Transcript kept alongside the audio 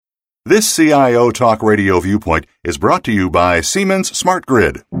This CIO Talk Radio Viewpoint is brought to you by Siemens Smart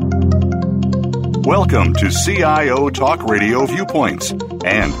Grid. Welcome to CIO Talk Radio Viewpoints.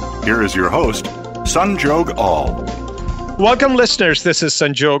 And here is your host, Sanjog Aul. Welcome, listeners. This is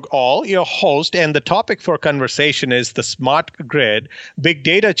Sanjog Aul, your host, and the topic for conversation is the Smart Grid Big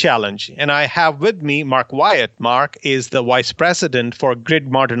Data Challenge. And I have with me Mark Wyatt. Mark is the Vice President for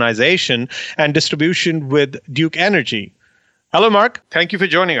Grid Modernization and Distribution with Duke Energy. Hello, Mark. Thank you for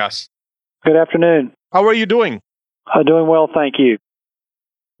joining us. Good afternoon. How are you doing? Doing well, thank you.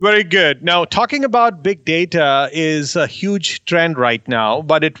 Very good. Now, talking about big data is a huge trend right now,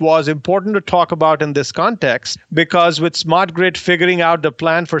 but it was important to talk about in this context because with Smart Grid, figuring out the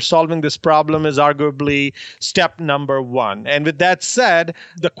plan for solving this problem is arguably step number one. And with that said,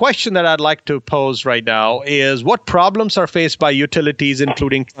 the question that I'd like to pose right now is what problems are faced by utilities,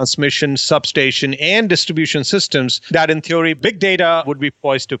 including transmission, substation, and distribution systems that in theory, big data would be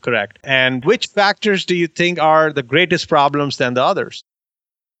poised to correct? And which factors do you think are the greatest problems than the others?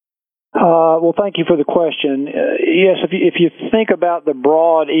 Well, thank you for the question. Yes, if you think about the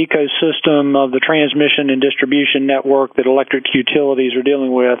broad ecosystem of the transmission and distribution network that electric utilities are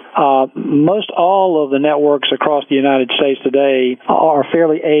dealing with, most all of the networks across the United States today are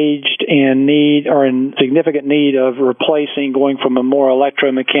fairly aged and are in significant need of replacing, going from a more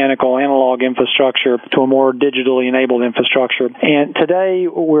electromechanical analog infrastructure to a more digitally enabled infrastructure. And today,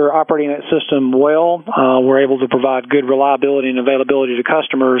 we're operating that system well. We're able to provide good reliability and availability to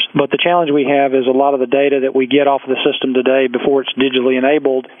customers, but the challenge we have is a lot of the data that we get off of the system today before it's digitally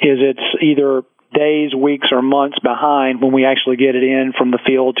enabled is it's either days, weeks, or months behind when we actually get it in from the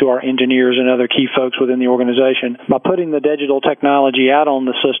field to our engineers and other key folks within the organization. By putting the digital technology out on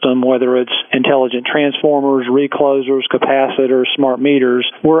the system, whether it's intelligent transformers, reclosers, capacitors, smart meters,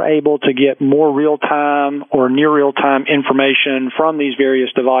 we're able to get more real-time or near real-time information from these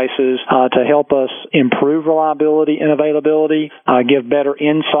various devices to help us improve reliability and availability, give better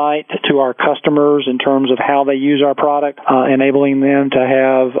insight to our customers in terms of how they use our product, enabling them to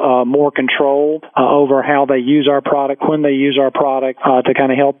have more control over how they use our product, when they use our product, to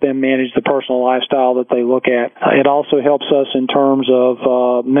kind of help them manage the personal lifestyle that they look at. It also helps us in terms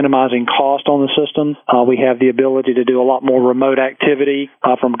of minimizing cost on the system. We have the ability to do a lot more remote activity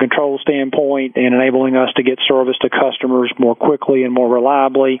from a control standpoint and enabling us to get service to customers more quickly and more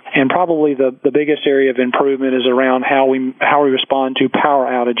reliably. And probably the biggest area of improvement is around how we respond to power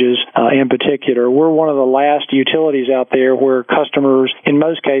outages in particular. We're one of the last utilities out there where customers, in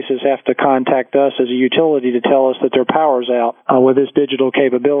most cases, have to contact us as a utility to tell us that their power's out. With this digital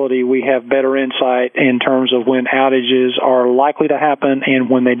capability, we have better insight in terms of when outages are likely to happen and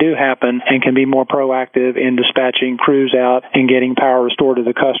when they do happen, and can be more proactive in dispatching crews out and getting power restored to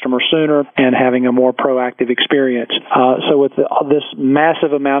the customer sooner and having a more proactive experience. So with this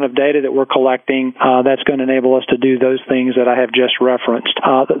massive amount of data that we're collecting, that's going to enable us to do those things that I have just referenced.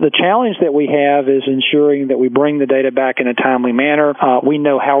 The challenge that we have is ensuring that we bring the data back in a timely manner. We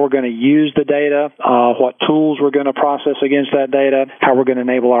know how we're going to use the data, what tools we're going to process against that data, how we're going to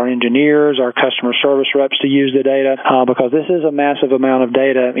enable our engineers, our customer service reps to use the data, because this is a massive amount of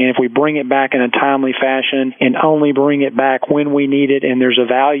data, and if we bring it back in a timely fashion and only bring it back when we need it and there's a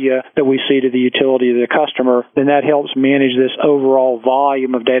value that we see to the utility of the customer, then that helps manage this overall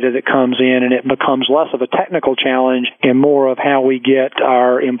volume of data that comes in, and it becomes less of a technical challenge and more of how we get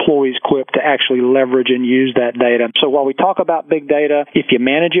our employees equipped to actually leverage and use that data. So while we talk about big data, if you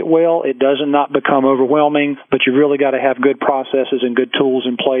manage it well, it doesn't not become overwhelming, but you really got to have good processes and good tools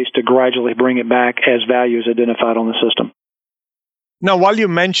in place to gradually bring it back as value is identified on the system. Now, while you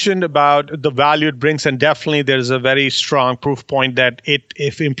mentioned about the value it brings, and definitely there's a very strong proof point that it,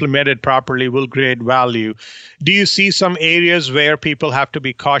 if implemented properly, will create value, do you see some areas where people have to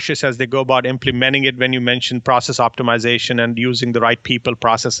be cautious as they go about implementing it when you mentioned process optimization and using the right people,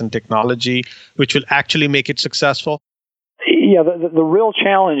 process, and technology, which will actually make it successful? Yeah, the real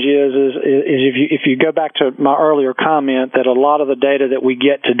challenge is if you go back to my earlier comment that a lot of the data that we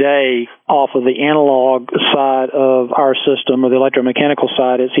get today off of the analog side of our system or the electromechanical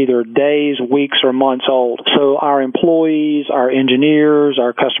side, it's either days, weeks, or months old. So our employees, our engineers,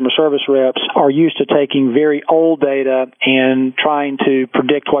 our customer service reps are used to taking very old data and trying to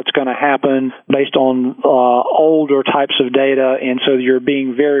predict what's going to happen based on older types of data, and so you're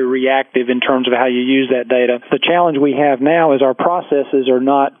being very reactive in terms of how you use that data. The challenge we have now is our processes are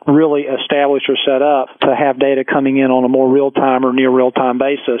not really established or set up to have data coming in on a more real-time or near real-time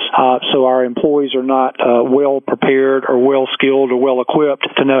basis. So so our employees are not well prepared or well skilled or well equipped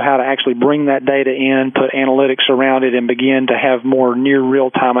to know how to actually bring that data in, put analytics around it, and begin to have more near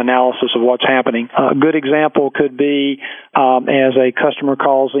real-time analysis of what's happening. A good example could be as a customer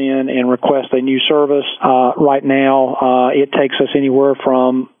calls in and requests a new service. Right now, it takes us anywhere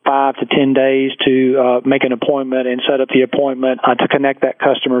from 5 to 10 days to make an appointment and set up the appointment to connect that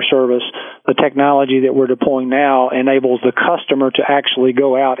customer service. The technology that we're deploying now enables the customer to actually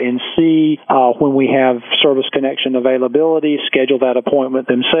go out and see when we have service connection availability, schedule that appointment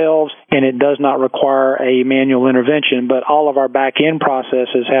themselves, and it does not require a manual intervention, but all of our back-end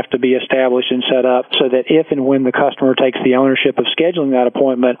processes have to be established and set up so that if and when the customer takes the ownership of scheduling that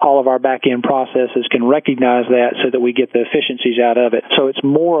appointment, all of our back-end processes can recognize that so that we get the efficiencies out of it. So it's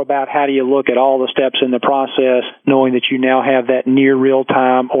more about how do you look at all the steps in the process, knowing that you now have that near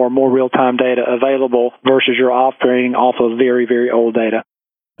real-time or more real-time data available versus you're operating off of very, very old data.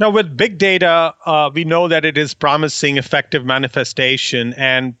 Now, with big data, we know that it is promising effective manifestation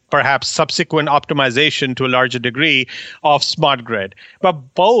and perhaps subsequent optimization to a larger degree of smart grid.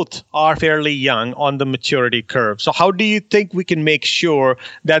 But both are fairly young on the maturity curve. So how do you think we can make sure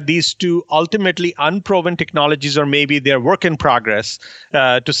that these two ultimately unproven technologies, or maybe they're work in progress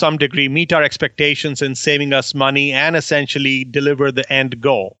to some degree, meet our expectations in saving us money and essentially deliver the end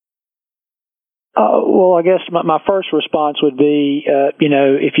goal? Well, I guess my first response would be,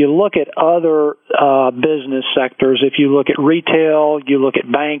 if you look at other business sectors, if you look at retail, you look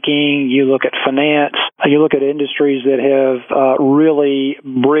at banking, you look at finance, you look at industries that have really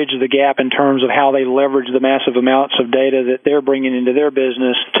bridged the gap in terms of how they leverage the massive amounts of data that they're bringing into their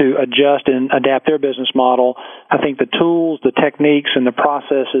business to adjust and adapt their business model. I think the tools, the techniques, and the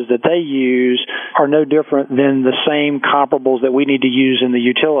processes that they use are no different than the same comparables that we need to use in the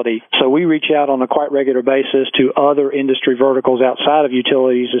utility. So we reach out on a quite regular basis to other industry verticals outside of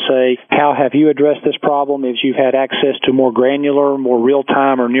utilities to say, how have you addressed this problem if you've had access to more granular, more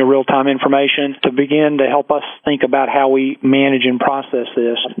real-time or near real-time information to begin to help us think about how we manage and process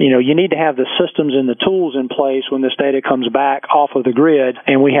this. You need to have the systems and the tools in place when this data comes back off of the grid,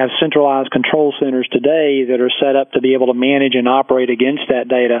 and we have centralized control centers today that are set up to be able to manage and operate against that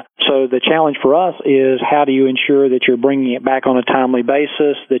data. So the challenge for us is how do you ensure that you're bringing it back on a timely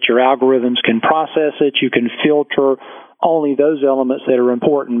basis, that your algorithms can process it, you can filter only those elements that are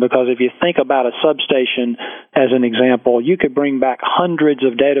important, because if you think about a substation as an example, you could bring back hundreds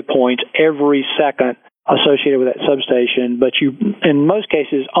of data points every second associated with that substation, but you, in most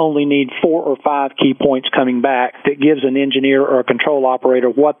cases, only need 4 or 5 key points coming back that gives an engineer or a control operator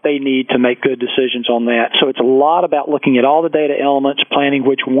what they need to make good decisions on that. So it's a lot about looking at all the data elements, planning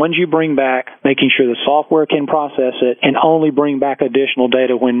which ones you bring back, making sure the software can process it, and only bring back additional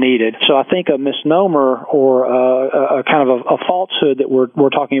data when needed. So I think a misnomer or a kind of a falsehood that we're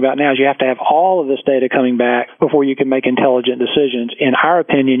talking about now is you have to have all of this data coming back before you can make intelligent decisions. In our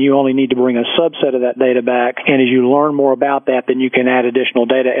opinion, you only need to bring a subset of that data back, and as you learn more about that, then you can add additional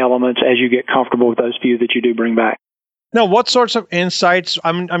data elements as you get comfortable with those few that you do bring back. Now, what sorts of insights?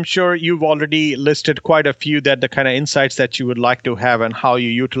 I'm sure you've already listed quite a few that the kind of insights that you would like to have and how you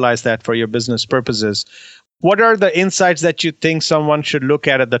utilize that for your business purposes. What are the insights that you think someone should look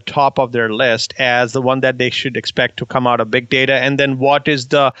at the top of their list as the one that they should expect to come out of big data? And then what is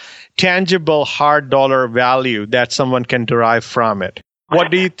the tangible hard dollar value that someone can derive from it? What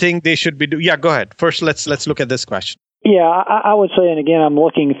do you think they should be doing? Yeah, go ahead. First, let's look at this question. Yeah, I would say, and again, I'm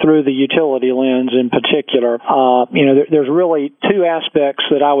looking through the utility lens in particular. There's really 2 aspects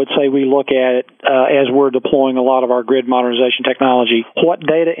that I would say we look at as we're deploying a lot of our grid modernization technology. What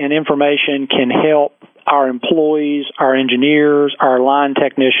data and information can help our employees, our engineers, our line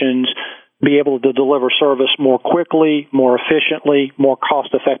technicians be able to deliver service more quickly, more efficiently, more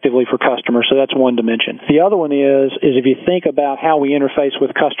cost-effectively for customers. So that's one dimension. The other one is if you think about how we interface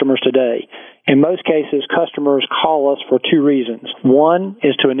with customers today. In most cases, customers call us for 2 reasons. One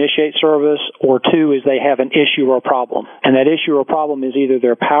is to initiate service, or 2 is they have an issue or a problem. And that issue or problem is either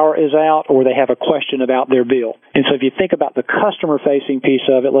their power is out or they have a question about their bill. And so if you think about the customer-facing piece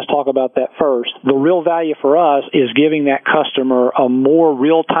of it, let's talk about that first. The real value for us is giving that customer a more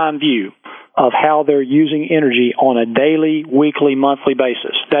real-time view of how they're using energy on a daily, weekly, monthly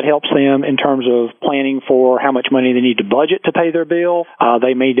basis. That helps them in terms of planning for how much money they need to budget to pay their bill.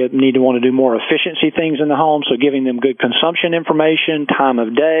 They may need to want to do more efficiency things in the home, so giving them good consumption information, time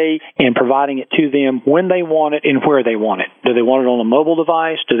of day, and providing it to them when they want it and where they want it. Do they want it on a mobile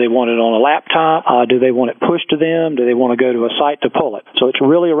device? Do they want it on a laptop? Do they want it pushed to them? Do they want to go to a site to pull it? So it's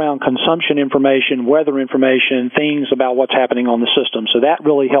really around consumption information, weather information, things about what's happening on the system. So that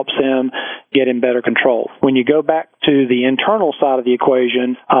really helps them get in better control. When you go back to the internal side of the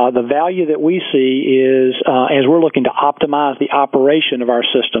equation, the value that we see is as we're looking to optimize the operation of our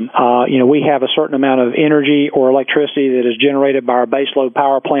system. We have a certain amount of energy or electricity that is generated by our baseload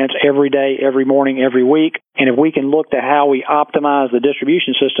power plants every day, every morning, every week. And if we can look to how we optimize the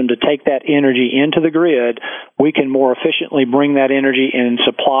distribution system to take that energy into the grid, we can more efficiently bring that energy and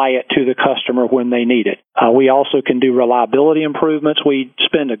supply it to the customer when they need it. We also can do reliability improvements. We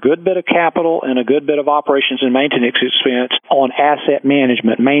spend a good bit of capital and a good bit of operations and maintenance expense on asset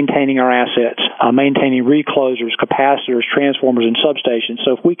management, maintaining our assets, maintaining reclosers, capacitors, transformers, and substations.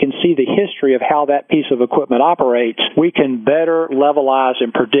 So if we can see the history of how that piece of equipment operates, we can better levelize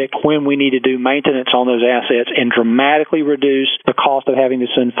and predict when we need to do maintenance on those assets and dramatically reduce the cost of having to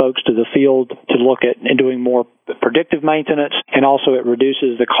send folks to the field to look at and doing more predictive maintenance, and also it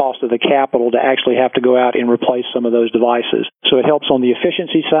reduces the cost of the capital to actually have to go out and replace some of those devices. So it helps on the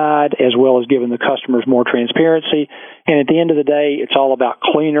efficiency side as well as giving the customers more transparency. And at the end of the day, it's all about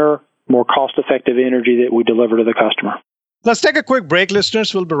cleaner, more cost-effective energy that we deliver to the customer. Let's take a quick break,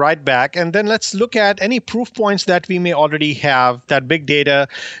 listeners. We'll be right back. And then let's look at any proof points that we may already have that big data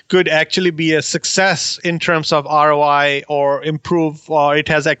could actually be a success in terms of ROI or it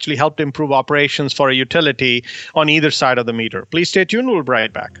has actually helped improve operations for a utility on either side of the meter. Please stay tuned. We'll be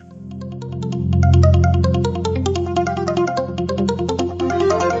right back.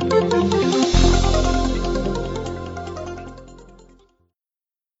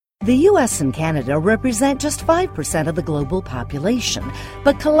 The U.S. and Canada represent just 5% of the global population,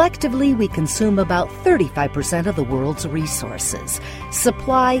 but collectively we consume about 35% of the world's resources.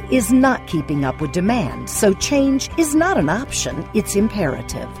 Supply is not keeping up with demand, so change is not an option, it's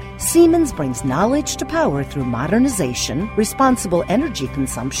imperative. Siemens brings knowledge to power through modernization, responsible energy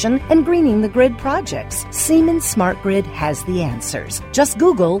consumption, and greening the grid projects. Siemens Smart Grid has the answers. Just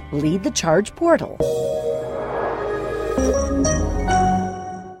Google Lead the Charge portal.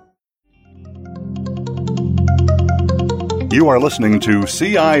 You are listening to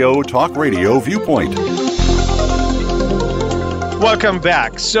CIO Talk Radio Viewpoint. Welcome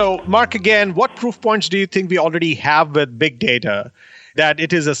back. So, Mark, again, what proof points do you think we already have with big data that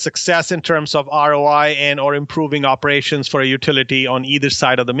it is a success in terms of ROI and or improving operations for a utility on either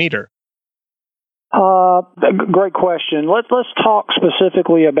side of the meter? Great question. Let's talk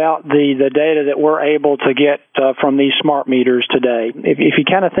specifically about the data that we're able to get from these smart meters today. If you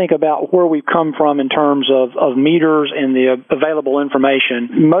kind of think about where we've come from in terms of meters and the available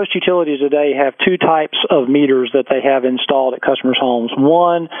information, most utilities today have two types of meters that they have installed at customers' homes.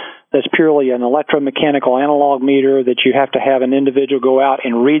 One that's purely an electromechanical analog meter that you have to have an individual go out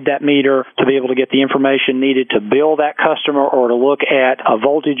and read that meter to be able to get the information needed to bill that customer or to look at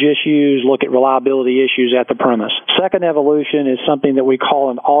voltage issues, look at reliability issues at the premise. Second evolution is something that we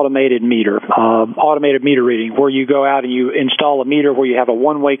call an automated meter, automated meter reading, where you go out and you install a meter where you have a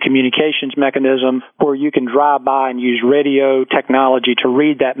one-way communications mechanism where you can drive by and use radio technology to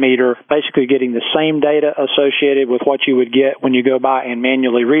read that meter, basically getting the same data associated with what you would get when you go by and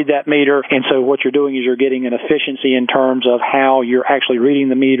manually read that meter. And so what you're doing is you're getting an efficiency in terms of how you're actually reading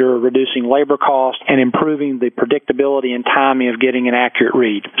the meter, reducing labor costs, and improving the predictability and timing of getting an accurate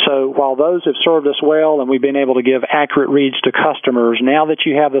read. So while those have served us well and we've been able to give accurate reads to customers, now that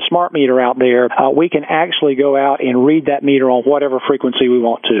you have the smart meter out there, we can actually go out and read that meter on whatever frequency we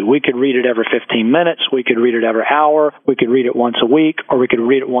want to. We could read it every 15 minutes, we could read it every hour, we could read it once a week, or we could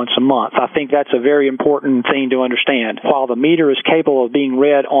read it once a month. I think that's a very important thing to understand. While the meter is capable of being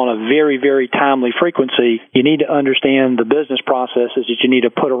read on a very, very timely frequency, you need to understand the business processes that you need to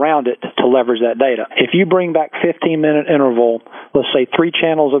put around it to leverage that data. If you bring back 15-minute interval, let's say 3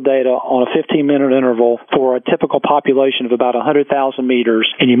 channels of data on a 15-minute interval for a typical population of about 100,000 meters,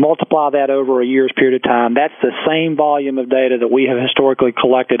 and you multiply that over a year's period of time, that's the same volume of data that we have historically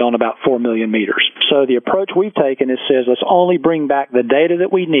collected on about 4 million meters. So the approach we've taken is says let's only bring back the data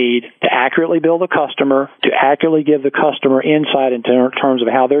that we need to accurately bill the customer, to accurately give the customer insight in terms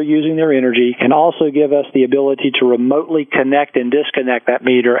of how they're using their energy, and also give us the ability to remotely connect and disconnect that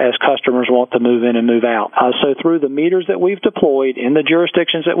meter as customers want to move in and move out. So through the meters that we've deployed in the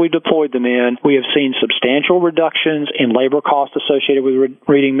jurisdictions that we've deployed them in, we have seen substantial reductions in labor costs associated with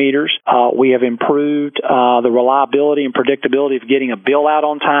reading meters. We have improved the reliability and predictability of getting a bill out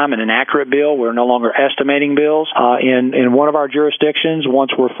on time and an accurate bill. We're no longer estimating bills. In one of our jurisdictions,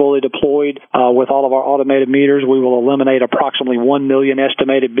 once we're fully deployed with all of our automated meters, we will eliminate approximately 1 million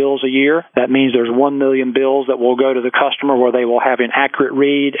estimated million bills a year. That means there's 1 million bills that will go to the customer where they will have an accurate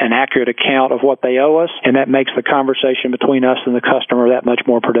read, an accurate account of what they owe us, and that makes the conversation between us and the customer that much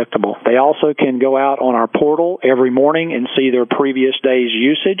more predictable. They also can go out on our portal every morning and see their previous day's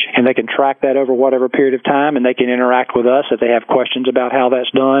usage, and they can track that over whatever period of time, and they can interact with us if they have questions about how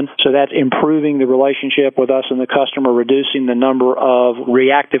that's done. So that's improving the relationship with us and the customer, reducing the number of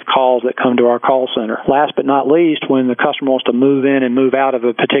reactive calls that come to our call center. Last but not least, when the customer wants to move in and move out of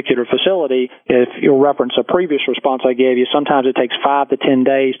a particular facility, if you'll reference a previous response I gave you, sometimes it takes 5 to 10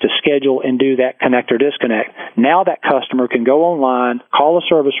 days to schedule and do that connect or disconnect. Now that customer can go online, call a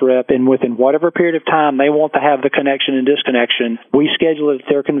service rep, and within whatever period of time they want to have the connection and disconnection, we schedule it at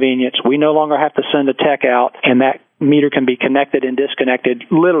their convenience. We no longer have to send a tech out, and that meter can be connected and disconnected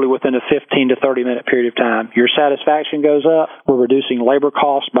literally within a 15 to 30 minute period of time. Your satisfaction goes up. We're reducing labor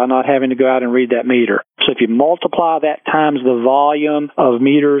costs by not having to go out and read that meter. So if you multiply that times the volume of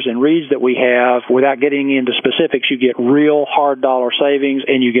meters and reads that we have, without getting into specifics, you get real hard dollar savings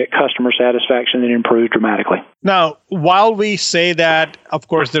and you get customer satisfaction that improves dramatically. Now, while we say that, of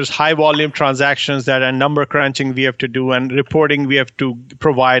course, there's high volume transactions that are number crunching we have to do and reporting we have to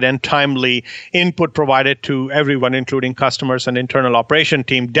provide and timely input provided to everyone, including customers and internal operation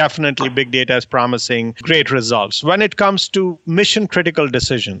team, definitely big data is promising great results. When it comes to mission critical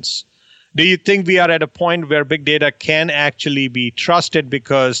decisions, do you think we are at a point where big data can actually be trusted,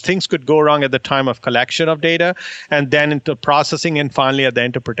 because things could go wrong at the time of collection of data and then into processing and finally at the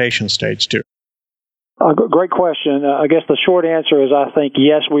interpretation stage too? Great question. I guess the short answer is I think,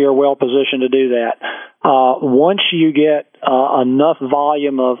 yes, we are well positioned to do that. Once you get enough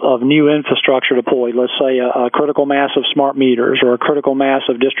volume of new infrastructure deployed, let's say a critical mass of smart meters or a critical mass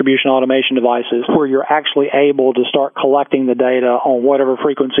of distribution automation devices, where you're actually able to start collecting the data on whatever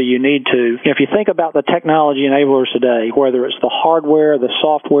frequency you need to. If you think about the technology enablers today, whether it's the hardware, the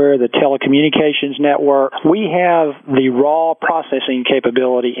software, the telecommunications network, we have the raw processing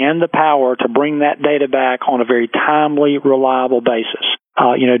capability and the power to bring that data back on a very timely, reliable basis.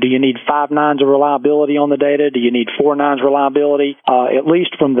 Do you need 5 nines of reliability on the data? Do you need 4 nines reliability? At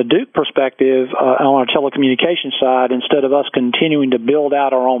least from the Duke perspective, on our telecommunications side, instead of us continuing to build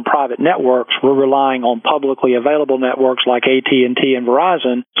out our own private networks, we're relying on publicly available networks like AT&T and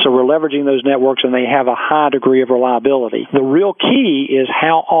Verizon. So we're leveraging those networks, and they have a high degree of reliability. The real key is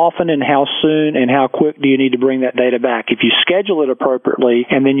how often and how soon and how quick do you need to bring that data back. If you schedule it appropriately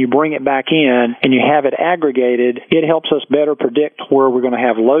and then you bring it back in and you have it aggregated, it helps us better predict where we're going to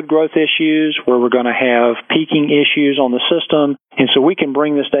have load growth issues, where we're going to have peaking issues on the system. And so we can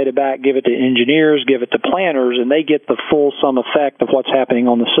bring this data back, give it to engineers, give it to planners, and they get the full sum effect of what's happening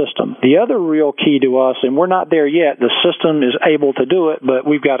on the system. The other real key to us, and we're not there yet, the system is able to do it, but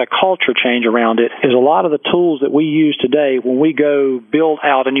we've got a culture change around it, is a lot of the tools that we use today when we go build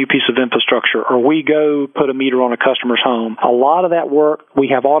out a new piece of infrastructure or we go put a meter on a customer's home. A lot of that work,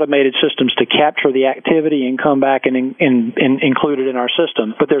 we have automated systems to capture the activity and come back and include it in our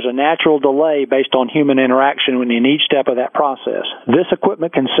system. But there's a natural delay based on human interaction in each step of that process. This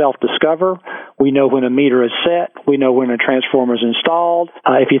equipment can self-discover. We know when a meter is set. We know when a transformer is installed.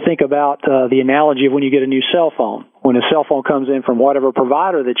 If you think about the analogy of when you get a new cell phone, when a cell phone comes in from whatever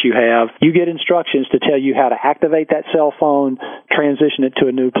provider that you have, you get instructions to tell you how to activate that cell phone, transition it to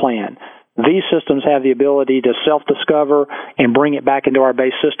a new plan. These systems have the ability to self-discover and bring it back into our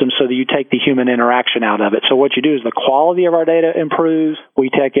base system so that you take the human interaction out of it. So what you do is the quality of our data improves. We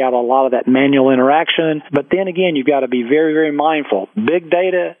take out a lot of that manual interaction. But then again, you've got to be very, very mindful. Big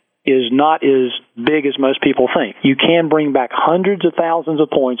data is not as big as most people think. You can bring back hundreds of thousands of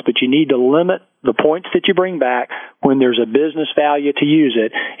points, but you need to limit the points that you bring back when there's a business value to use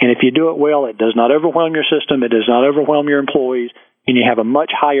it. And if you do it well, it does not overwhelm your system. It does not overwhelm your employees. And you have a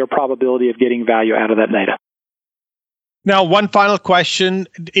much higher probability of getting value out of that data. Now, one final question,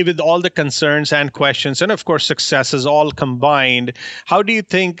 with all the concerns and questions, and of course, successes all combined, how do you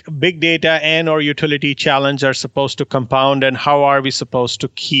think big data and or utility challenge are supposed to compound, and how are we supposed to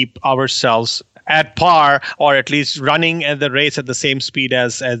keep ourselves at par, or at least running at the race at the same speed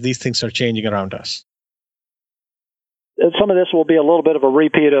as these things are changing around us? Some of this will be a little bit of a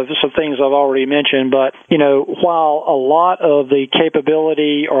repeat of some things I've already mentioned, but, while a lot of the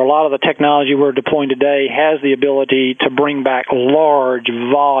capability or a lot of the technology we're deploying today has the ability to bring back large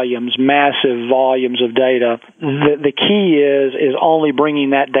volumes, massive volumes of data, the key is only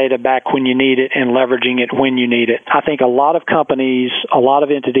bringing that data back when you need it and leveraging it when you need it. I think a lot of companies, a lot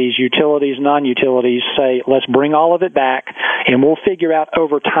of entities, utilities, non-utilities say, let's bring all of it back and we'll figure out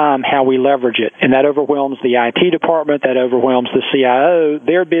over time how we leverage it. And that overwhelms the IT department, that that overwhelms the CIO.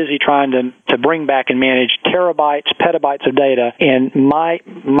 They're busy trying to bring back and manage terabytes, petabytes of data. And my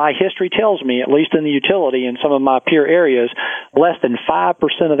history tells me, at least in the utility and some of my peer areas, less than 5%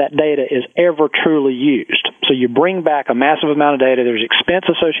 of that data is ever truly used. So you bring back a massive amount of data. There's expense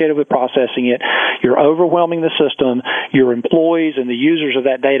associated with processing it. You're overwhelming the system. Your employees and the users of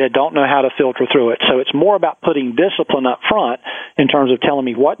that data don't know how to filter through it. So it's more about putting discipline up front in terms of telling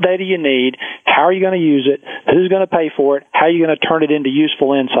me what data you need, how are you going to use it, who's going to pay for it, how are you going to turn it into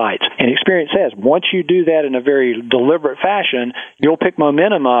useful insights. And experience says once you do that in a very deliberate fashion, you'll pick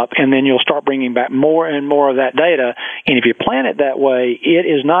momentum up, and then you'll start bringing back more and more of that data. And if you plan it that way, it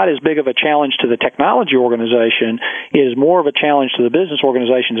is not as big of a challenge to the technology organization. It is more of a challenge to the business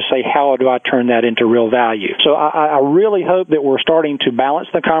organization to say, how do I turn that into real value? So I really hope that we're starting to balance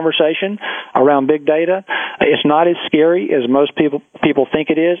the conversation around big data. It's not as scary as most people think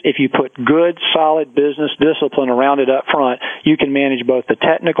it is. If you put good, solid business discipline around it up front, you can manage both the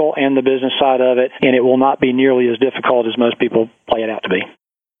technical and the business side of it, and it will not be nearly as difficult as most people play it out to be.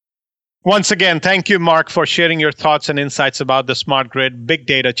 Once again, thank you, Mark, for sharing your thoughts and insights about the Smart Grid Big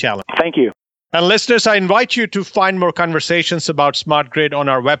Data Challenge. Thank you. And listeners, I invite you to find more conversations about Smart Grid on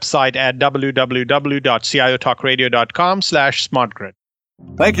our website at www.ciotalkradio.com/smartgrid.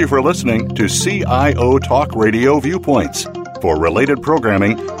 Thank you for listening to CIO Talk Radio Viewpoints. For related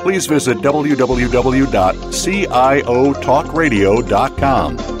programming, please visit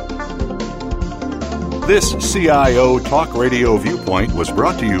www.ciotalkradio.com. This CIO Talk Radio Viewpoint was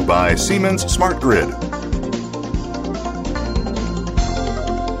brought to you by Siemens Smart Grid.